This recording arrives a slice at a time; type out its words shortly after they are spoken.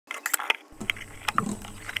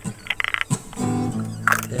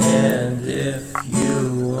And if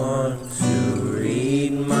you want to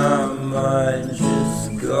read my mind,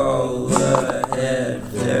 just go ahead.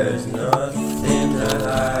 There's nothing to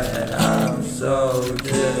hide. I'm so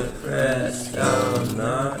depressed, I'm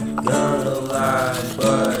not gonna lie,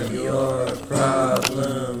 but your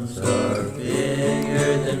problems are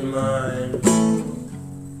bigger than mine.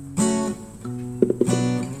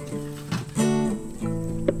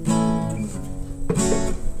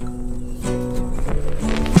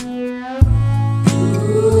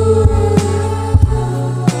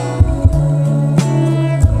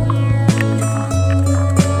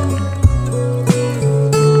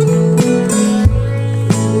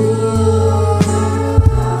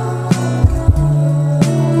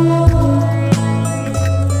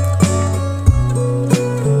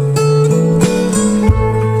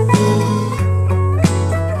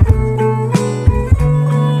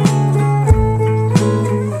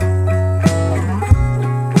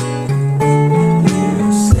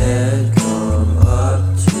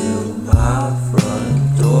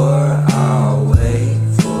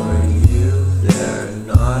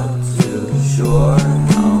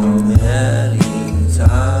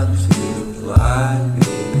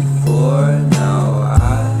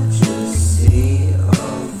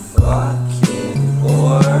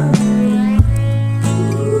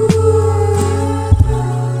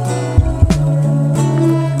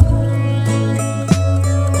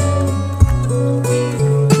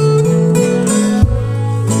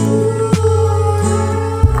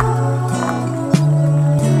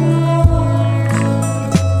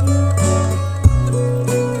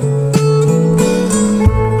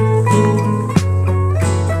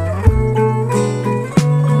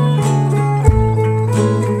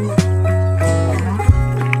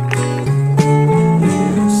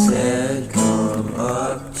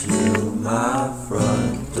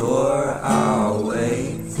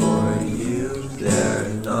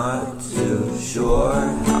 Sure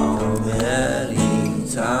how many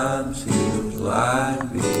times you've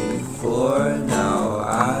lied before. Now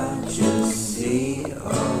I just see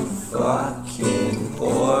a fucking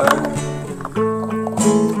whore.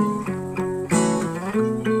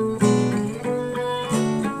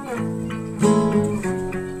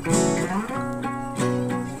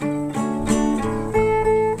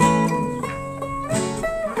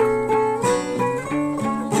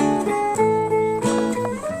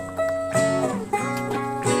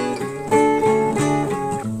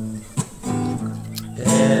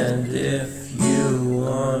 And if you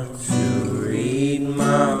want to read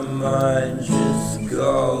my mind, just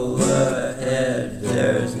go ahead.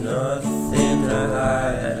 There's nothing to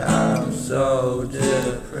hide. I'm so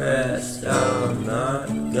depressed, I'm not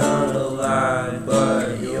gonna lie,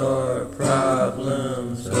 but your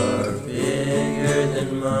problems are bigger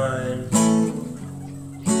than mine.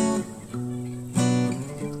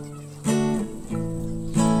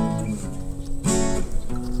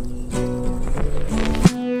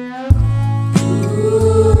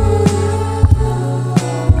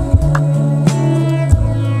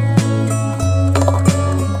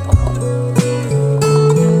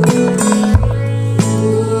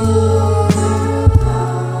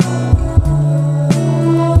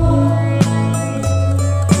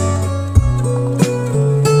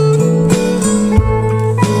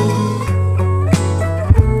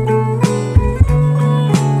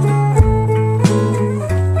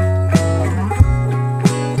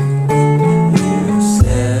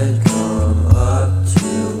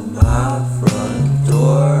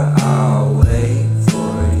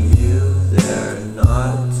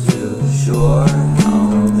 Sure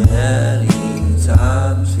how many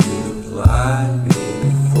times you've lied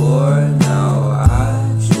before. Now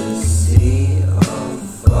I just see a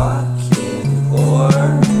fucking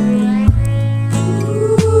whore.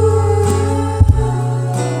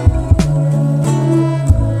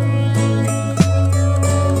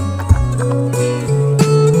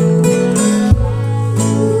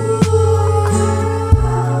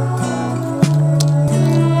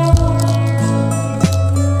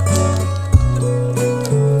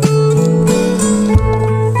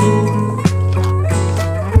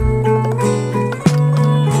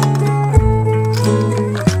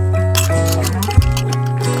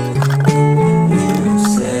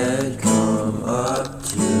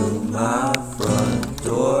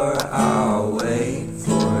 I'll wait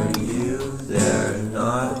for you there,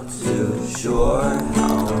 not too sure